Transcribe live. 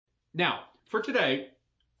Now, for today,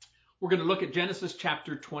 we're going to look at Genesis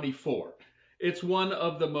chapter 24. It's one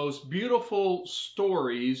of the most beautiful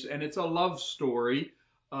stories, and it's a love story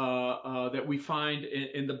that we find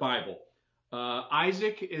in the Bible.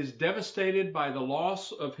 Isaac is devastated by the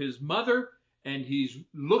loss of his mother, and he's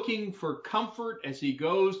looking for comfort as he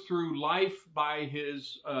goes through life by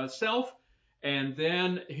his self, and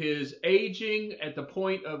then his aging at the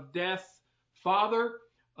point of death father,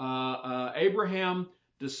 Abraham,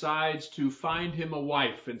 decides to find him a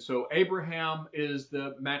wife. And so Abraham is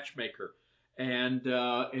the matchmaker and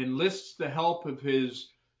enlists the help of his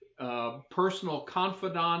personal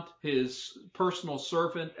confidant, his personal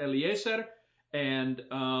servant Eliezer, and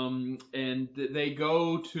they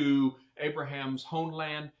go to Abraham's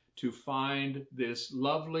homeland to find this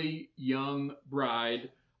lovely young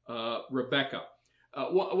bride, Rebecca.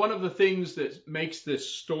 One of the things that makes this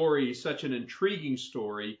story such an intriguing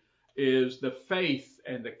story is the faith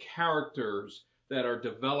and the characters that are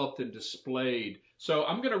developed and displayed. So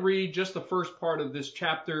I'm going to read just the first part of this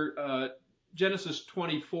chapter. Genesis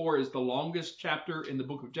 24 is the longest chapter in the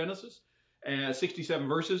book of Genesis, 67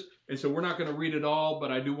 verses. And so we're not going to read it all, but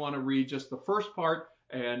I do want to read just the first part,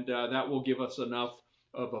 and that will give us enough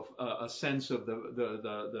of a sense of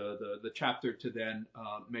the chapter to then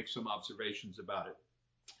make some observations about it.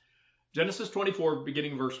 Genesis 24,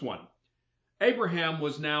 beginning verse 1. Abraham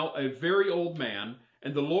was now a very old man,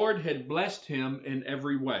 and the Lord had blessed him in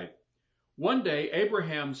every way. One day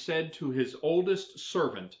Abraham said to his oldest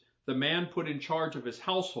servant, the man put in charge of his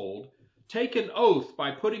household, "Take an oath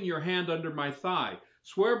by putting your hand under my thigh.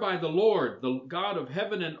 Swear by the Lord, the God of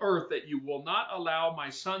heaven and earth, that you will not allow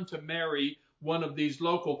my son to marry one of these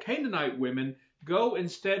local Canaanite women. Go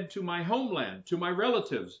instead to my homeland, to my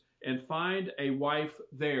relatives, and find a wife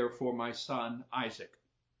there for my son Isaac."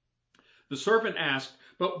 The servant asked,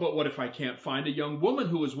 but what if I can't find a young woman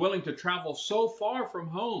who is willing to travel so far from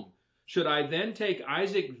home? Should I then take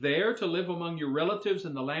Isaac there to live among your relatives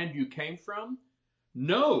in the land you came from?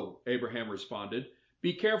 No, Abraham responded.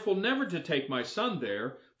 Be careful never to take my son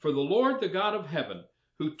there, for the Lord, the God of heaven,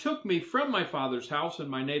 who took me from my father's house and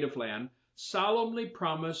my native land, solemnly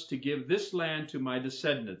promised to give this land to my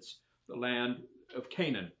descendants, the land of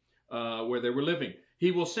Canaan, where they were living. He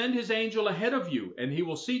will send his angel ahead of you, and he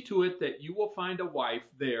will see to it that you will find a wife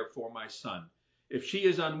there for my son. If she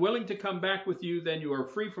is unwilling to come back with you, then you are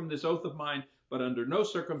free from this oath of mine, but under no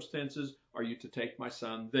circumstances are you to take my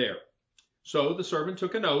son there. So the servant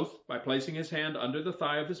took an oath by placing his hand under the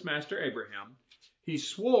thigh of his master Abraham. He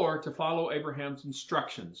swore to follow Abraham's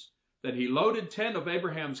instructions. Then he loaded 10 of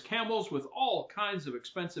Abraham's camels with all kinds of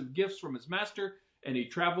expensive gifts from his master, and he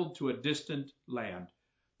traveled to a distant land.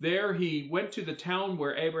 There he went to the town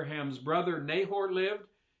where Abraham's brother Nahor lived.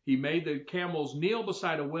 He made the camels kneel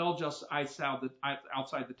beside a well just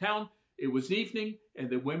outside the town. It was evening, and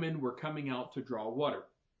the women were coming out to draw water.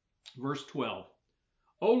 Verse 12.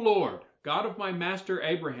 O Lord, God of my master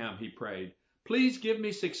Abraham, he prayed, please give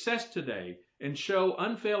me success today and show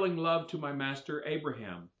unfailing love to my master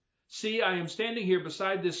Abraham. See, I am standing here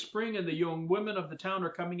beside this spring, and the young women of the town are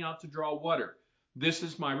coming out to draw water. This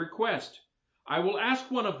is my request. I will ask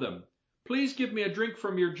one of them, please give me a drink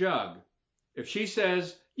from your jug. If she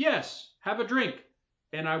says, yes, have a drink,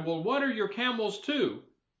 and I will water your camels too,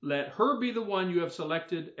 let her be the one you have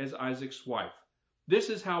selected as Isaac's wife.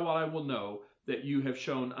 This is how I will know that you have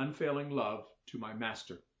shown unfailing love to my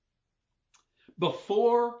master.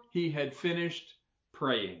 Before he had finished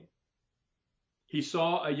praying, he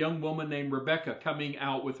saw a young woman named Rebecca coming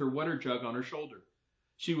out with her water jug on her shoulder.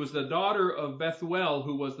 She was the daughter of Bethuel,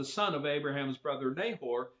 who was the son of Abraham's brother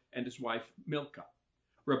Nahor and his wife Milcah.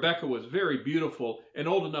 Rebecca was very beautiful and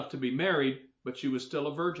old enough to be married, but she was still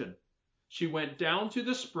a virgin. She went down to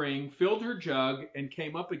the spring, filled her jug, and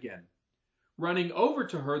came up again. Running over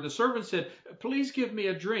to her, the servant said, please give me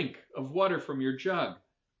a drink of water from your jug.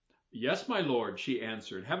 Yes, my lord, she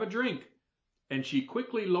answered, have a drink. And she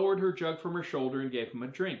quickly lowered her jug from her shoulder and gave him a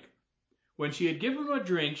drink. When she had given him a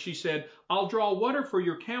drink, she said, I'll draw water for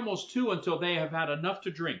your camels too until they have had enough to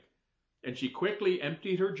drink. And she quickly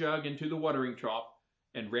emptied her jug into the watering trough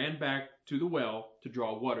and ran back to the well to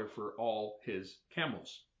draw water for all his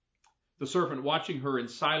camels. The servant, watching her in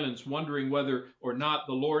silence, wondering whether or not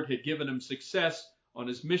the Lord had given him success on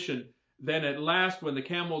his mission, then at last, when the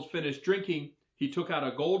camels finished drinking, he took out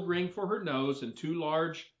a gold ring for her nose and 2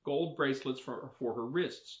 large gold bracelets for her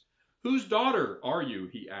wrists. Whose daughter are you?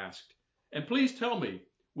 He asked. And please tell me,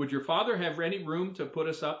 would your father have any room to put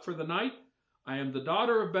us up for the night? I am the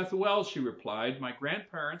daughter of Bethuel, she replied. My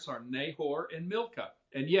grandparents are Nahor and Milcah.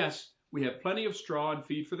 And yes, we have plenty of straw and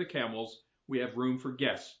feed for the camels. We have room for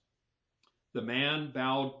guests. The man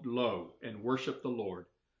bowed low and worshiped the Lord.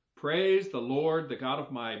 Praise the Lord, the God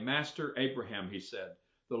of my master Abraham, he said.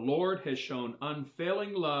 The Lord has shown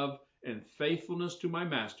unfailing love and faithfulness to my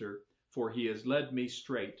master, for he has led me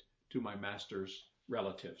straight to my master's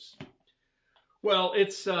relatives. Well,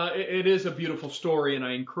 it is a beautiful story, and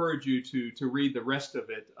I encourage you to read the rest of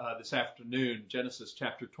it this afternoon, Genesis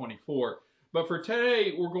chapter 24. But for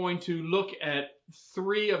today, we're going to look at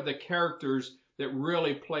three of the characters that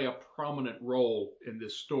really play a prominent role in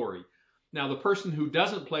this story. Now, the person who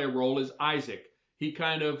doesn't play a role is Isaac. He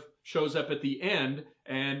kind of shows up at the end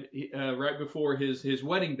and right before his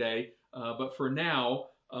wedding day. But for now,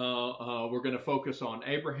 we're going to focus on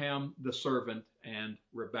Abraham, the servant, and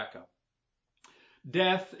Rebekah.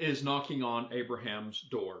 Death is knocking on Abraham's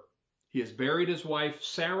door. He has buried his wife,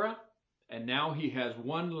 Sarah, and now he has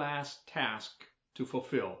one last task to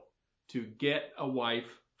fulfill, to get a wife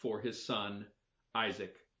for his son,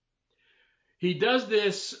 Isaac. He does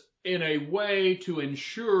this in a way to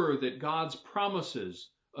ensure that God's promises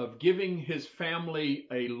of giving his family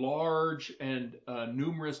a large and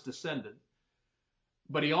numerous descendant,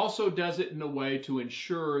 but he also does it in a way to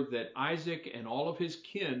ensure that Isaac and all of his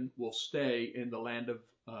kin will stay in the land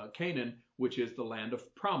of Canaan, which is the land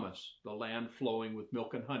of promise, the land flowing with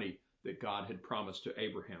milk and honey that God had promised to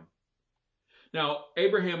Abraham. Now,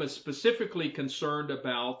 Abraham is specifically concerned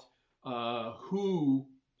about who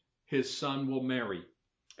his son will marry.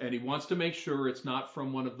 And he wants to make sure it's not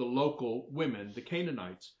from one of the local women, the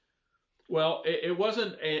Canaanites. Well, it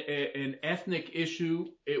wasn't an ethnic issue.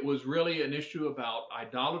 It was really an issue about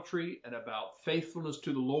idolatry and about faithfulness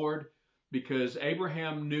to the Lord, because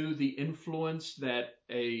Abraham knew the influence that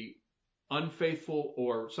a unfaithful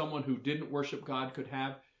or someone who didn't worship God could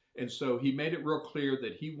have. And so he made it real clear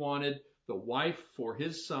that he wanted the wife for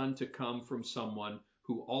his son to come from someone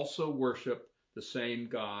who also worshiped the same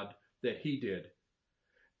God that he did.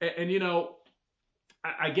 And you know,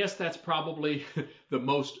 I guess that's probably the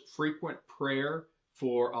most frequent prayer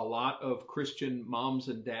for a lot of Christian moms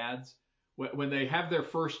and dads. When they have their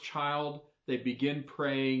first child, they begin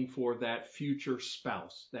praying for that future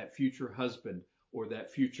spouse, that future husband, or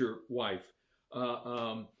that future wife,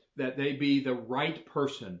 that they be the right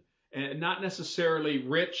person, and not necessarily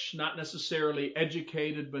rich, not necessarily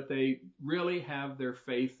educated, but they really have their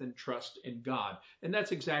faith and trust in God. And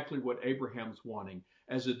that's exactly what Abraham's wanting.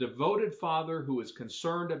 As a devoted father who is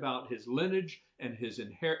concerned about his lineage and his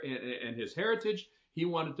heritage, he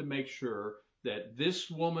wanted to make sure that this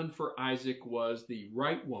woman for Isaac was the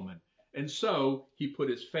right woman. And so he put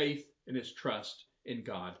his faith and his trust in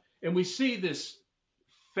God. And we see this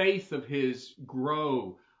faith of his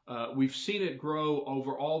grow. We've seen it grow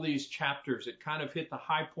over all these chapters. It kind of hit the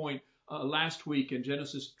high point last week in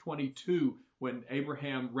Genesis 22 when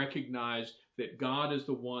Abraham recognized that God is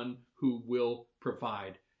the one who will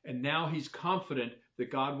provide. And now he's confident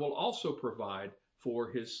that God will also provide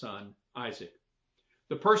for his son Isaac.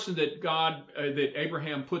 The person that that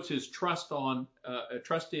Abraham puts his trust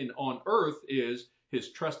in on earth is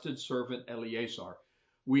his trusted servant Eleazar.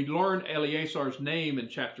 We learn Eleazar's name in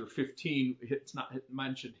chapter 15. It's not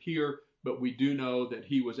mentioned here, but we do know that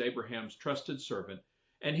he was Abraham's trusted servant.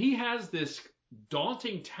 And he has this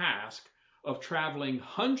daunting task of traveling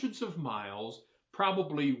hundreds of miles,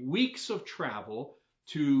 probably weeks of travel,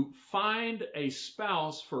 to find a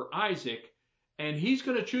spouse for Isaac, and he's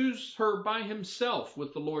going to choose her by himself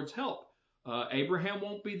with the Lord's help. Abraham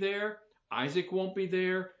won't be there. Isaac won't be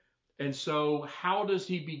there. And so how does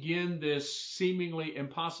he begin this seemingly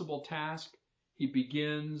impossible task? He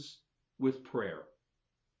begins with prayer.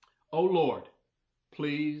 Oh Lord,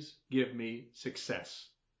 please give me success.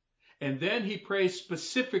 And then he prays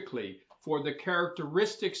specifically for the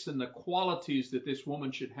characteristics and the qualities that this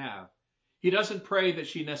woman should have. He doesn't pray that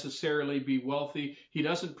she necessarily be wealthy. He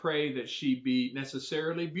doesn't pray that she be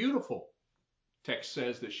necessarily beautiful. Text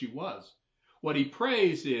says that she was. What he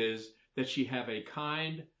prays is that she have a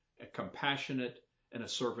kind, a compassionate, and a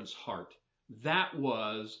servant's heart. That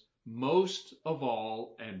was most of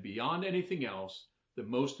all, and beyond anything else, the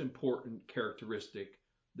most important characteristic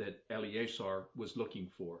that Eleazar was looking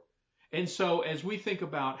for. And so as we think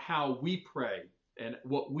about how we pray and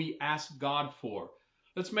what we ask God for,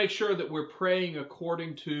 let's make sure that we're praying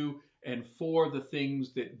according to and for the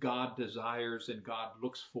things that God desires and God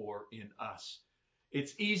looks for in us.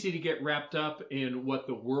 It's easy to get wrapped up in what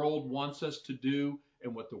the world wants us to do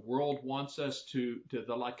and what the world wants us to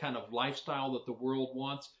the kind of lifestyle that the world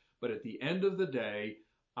wants. But at the end of the day,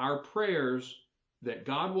 our prayers that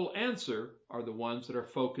God will answer are the ones that are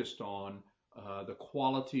focused on the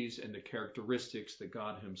qualities and the characteristics that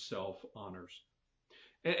God himself honors.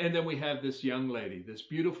 And then we have this young lady, this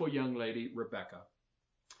beautiful young lady, Rebecca.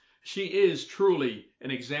 She is truly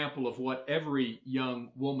an example of what every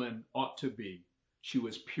young woman ought to be. She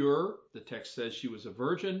was pure. The text says she was a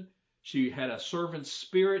virgin. She had a servant's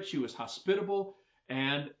spirit. She was hospitable.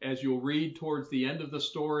 And as you'll read towards the end of the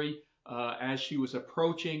story, as she was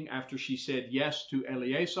approaching, after she said yes to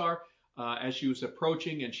Eleazar, as she was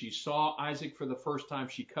approaching and she saw Isaac for the first time,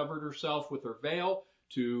 she covered herself with her veil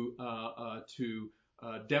to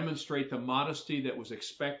demonstrate the modesty that was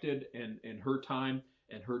expected in her time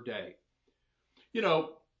and her day. You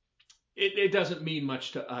know, it doesn't mean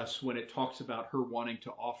much to us when it talks about her wanting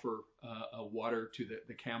to offer water to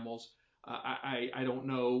the camels. I don't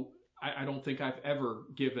know. I don't think I've ever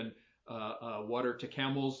given water to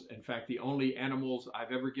camels. In fact, the only animals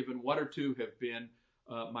I've ever given water to have been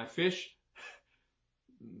my fish.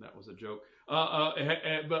 That was a joke.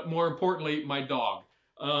 But more importantly, my dog.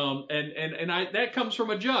 That comes from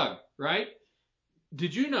a jug, right?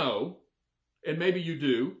 Did you know, and maybe you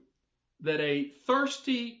do, that a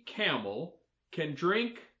thirsty camel can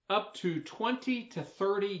drink up to 20 to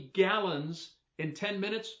 30 gallons in 10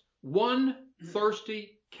 minutes? One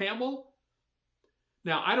thirsty camel?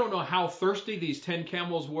 Now, I don't know how thirsty these 10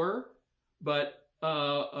 camels were, but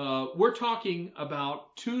we're talking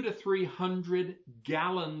about 200 to 300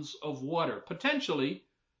 gallons of water, potentially,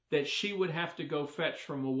 that she would have to go fetch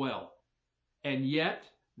from a well. And yet,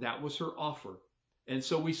 that was her offer. And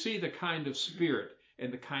so we see the kind of spirit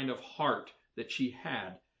and the kind of heart that she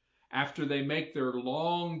had. After they make their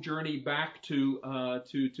long journey back to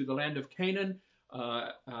the land of Canaan,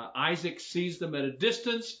 Isaac sees them at a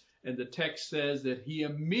distance, and the text says that he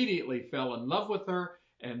immediately fell in love with her,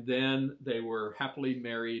 and then they were happily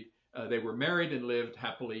married. They were married and lived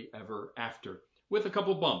happily ever after, with a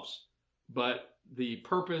couple bumps. But the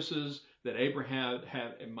purposes that Abraham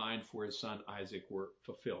had in mind for his son Isaac were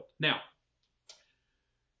fulfilled. Now,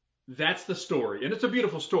 that's the story, and it's a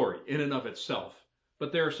beautiful story in and of itself.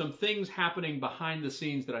 But there are some things happening behind the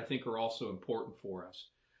scenes that I think are also important for us.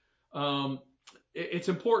 It's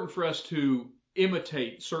important for us to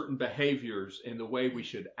imitate certain behaviors in the way we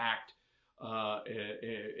should act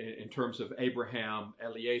in terms of Abraham,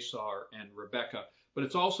 Eleazar, and Rebekah. But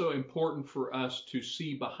it's also important for us to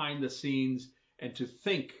see behind the scenes and to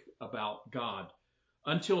think about God.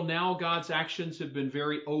 Until now, God's actions have been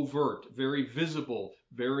very overt, very visible,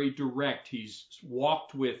 very direct. He's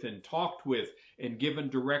walked with and talked with and given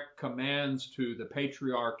direct commands to the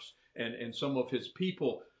patriarchs and some of his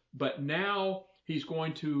people. But now he's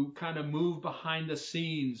going to kind of move behind the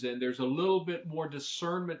scenes, and there's a little bit more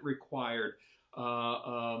discernment required.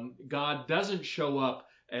 God doesn't show up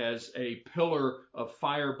as a pillar of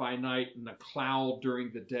fire by night and a cloud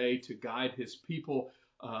during the day to guide his people.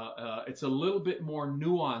 It's a little bit more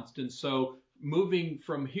nuanced. And so moving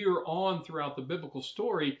from here on throughout the biblical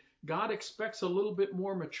story, God expects a little bit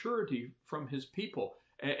more maturity from his people.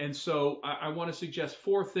 And so I want to suggest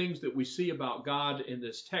 4 things that we see about God in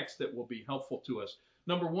this text that will be helpful to us.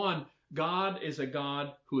 Number 1, God is a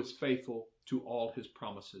God who is faithful to all his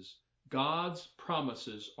promises. God's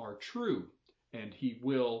promises are true, and he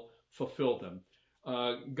will fulfill them.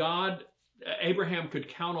 Abraham could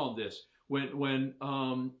count on this. When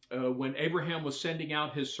Abraham was sending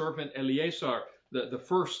out his servant Eleazar, the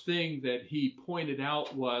first thing that he pointed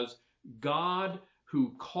out was, God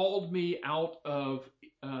who called me out of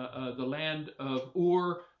the land of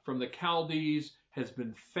Ur from the Chaldees has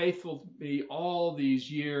been faithful to me all these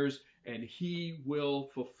years, and he will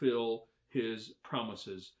fulfill his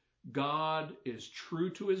promises. God is true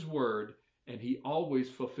to his word, and he always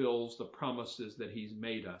fulfills the promises that he's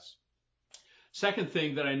made us. Second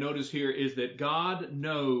thing that I notice here is that God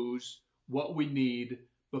knows what we need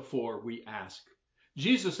before we ask.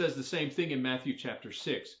 Jesus says the same thing in Matthew chapter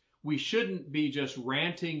 6. We shouldn't be just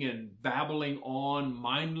ranting and babbling on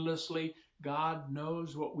mindlessly. God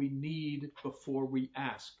knows what we need before we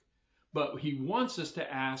ask. But he wants us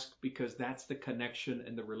to ask because that's the connection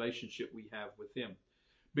and the relationship we have with him.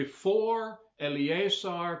 Before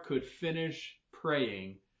Eleazar could finish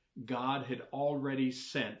praying, God had already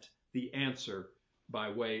sent the answer by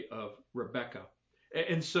way of Rebekah.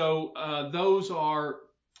 And so those are,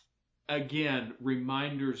 again,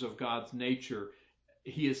 reminders of God's nature.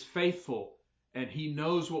 He is faithful, and he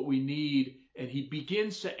knows what we need, and he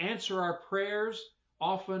begins to answer our prayers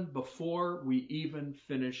often before we even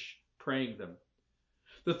finish praying them.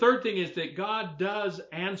 The third thing is that God does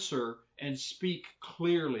answer and speak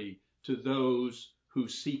clearly to those who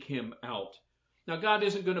seek him out. Now, God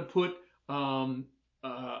isn't going to put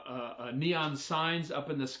neon signs up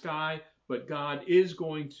in the sky, but God is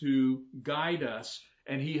going to guide us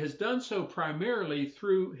And he has done so primarily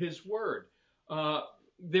through his word.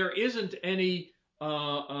 There isn't any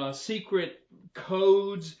secret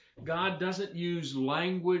codes. God doesn't use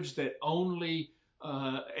language that only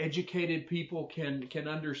educated people can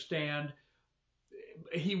understand.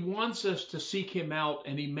 He wants us to seek him out,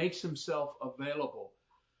 and he makes himself available.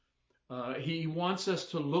 He wants us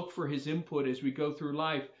to look for his input as we go through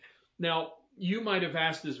life. Now, you might have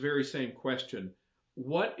asked this very same question.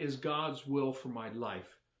 What is God's will for my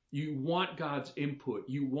life? You want God's input.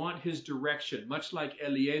 You want his direction. Much like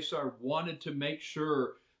Eliezer wanted to make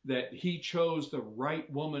sure that he chose the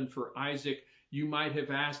right woman for Isaac, you might have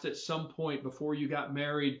asked at some point before you got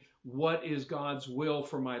married, what is God's will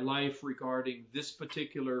for my life regarding this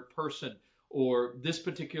particular person or this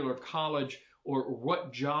particular college, or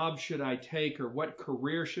what job should I take, or what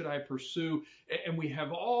career should I pursue? And we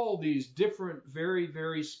have all these different, very,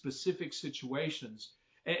 very specific situations.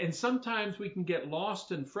 And sometimes we can get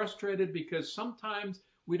lost and frustrated because sometimes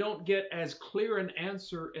we don't get as clear an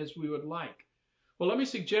answer as we would like. Well, let me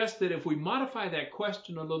suggest that if we modify that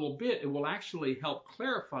question a little bit, it will actually help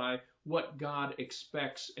clarify what God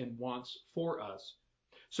expects and wants for us.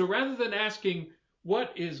 So rather than asking,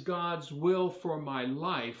 what is God's will for my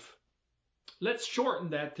life? Let's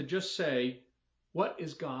shorten that to just say, what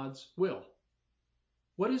is God's will?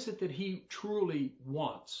 What is it that he truly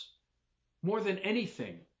wants? More than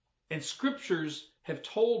anything. And scriptures have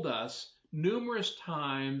told us numerous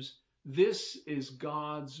times, this is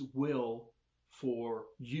God's will for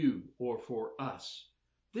you or for us.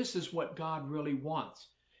 This is what God really wants.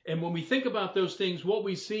 And when we think about those things, what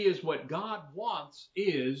we see is what God wants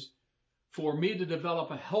is for me to develop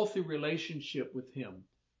a healthy relationship with him,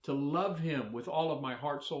 to love him with all of my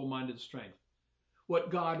heart, soul, mind, and strength. What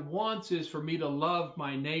God wants is for me to love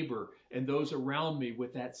my neighbor and those around me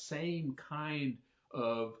with that same kind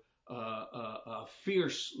of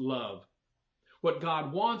fierce love. What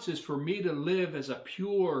God wants is for me to live as a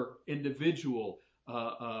pure individual,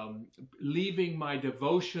 leaving my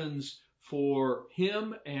devotions for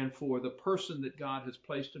him and for the person that God has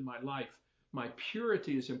placed in my life. My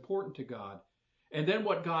purity is important to God. And then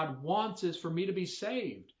what God wants is for me to be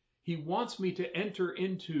saved. He wants me to enter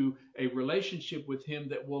into a relationship with him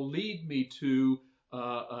that will lead me to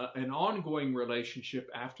an ongoing relationship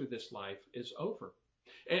after this life is over.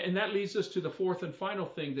 And that leads us to the fourth and final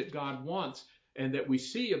thing that God wants and that we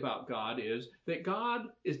see about God is that God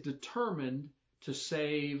is determined to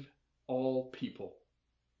save all people.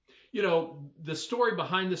 You know, the story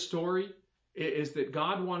behind the story is that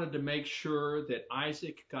God wanted to make sure that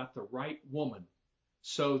Isaac got the right woman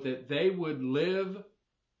so that they would live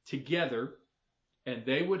together and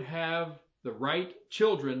they would have the right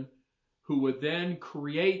children who would then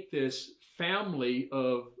create this family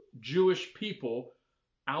of Jewish people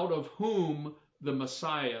out of whom the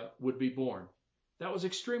Messiah would be born. That was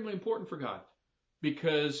extremely important for God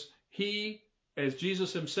because he, as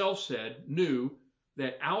Jesus himself said, knew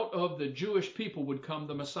that out of the Jewish people would come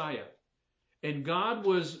the Messiah. And God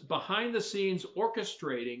was behind the scenes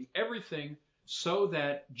orchestrating everything so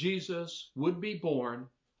that Jesus would be born,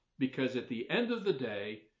 because at the end of the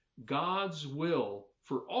day, God's will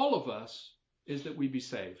for all of us is that we be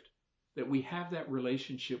saved, that we have that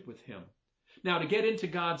relationship with him. Now, to get into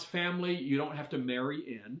God's family, you don't have to marry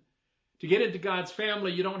in. To get into God's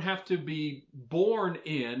family, you don't have to be born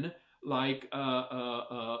in like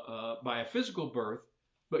by a physical birth,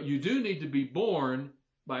 but you do need to be born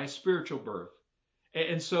by a spiritual birth.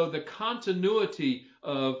 And so the continuity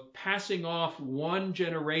of passing off one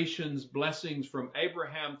generation's blessings from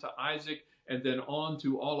Abraham to Isaac and then on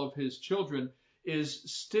to all of his children is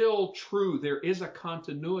still true. There is a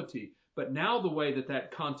continuity. But now the way that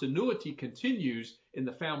that continuity continues in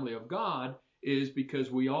the family of God is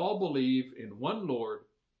because we all believe in one Lord,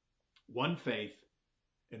 one faith,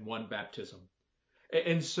 and one baptism.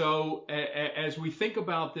 And so as we think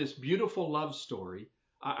about this beautiful love story,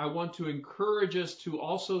 I want to encourage us to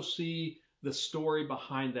also see the story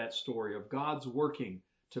behind that story of God's working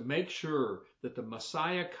to make sure that the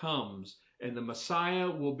Messiah comes and the Messiah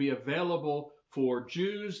will be available for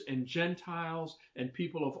Jews and Gentiles and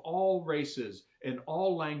people of all races and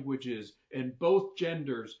all languages and both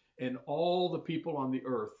genders, and all the people on the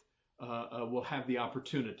earth will have the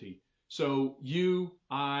opportunity. So you,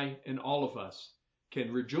 I, and all of us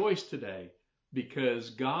can rejoice today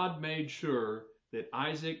because God made sure that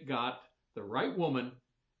Isaac got the right woman,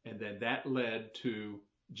 and then that led to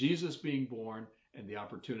Jesus being born and the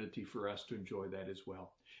opportunity for us to enjoy that as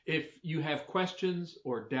well. If you have questions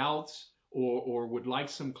or doubts or would like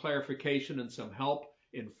some clarification and some help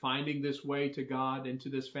in finding this way to God into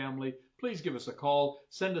this family, please give us a call,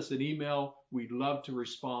 send us an email. We'd love to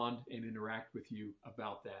respond and interact with you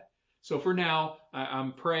about that. So for now,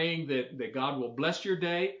 I'm praying that God will bless your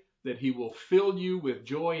day, that he will fill you with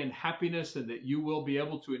joy and happiness, and that you will be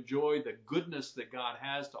able to enjoy the goodness that God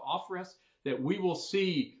has to offer us, that we will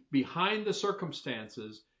see behind the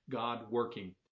circumstances God working.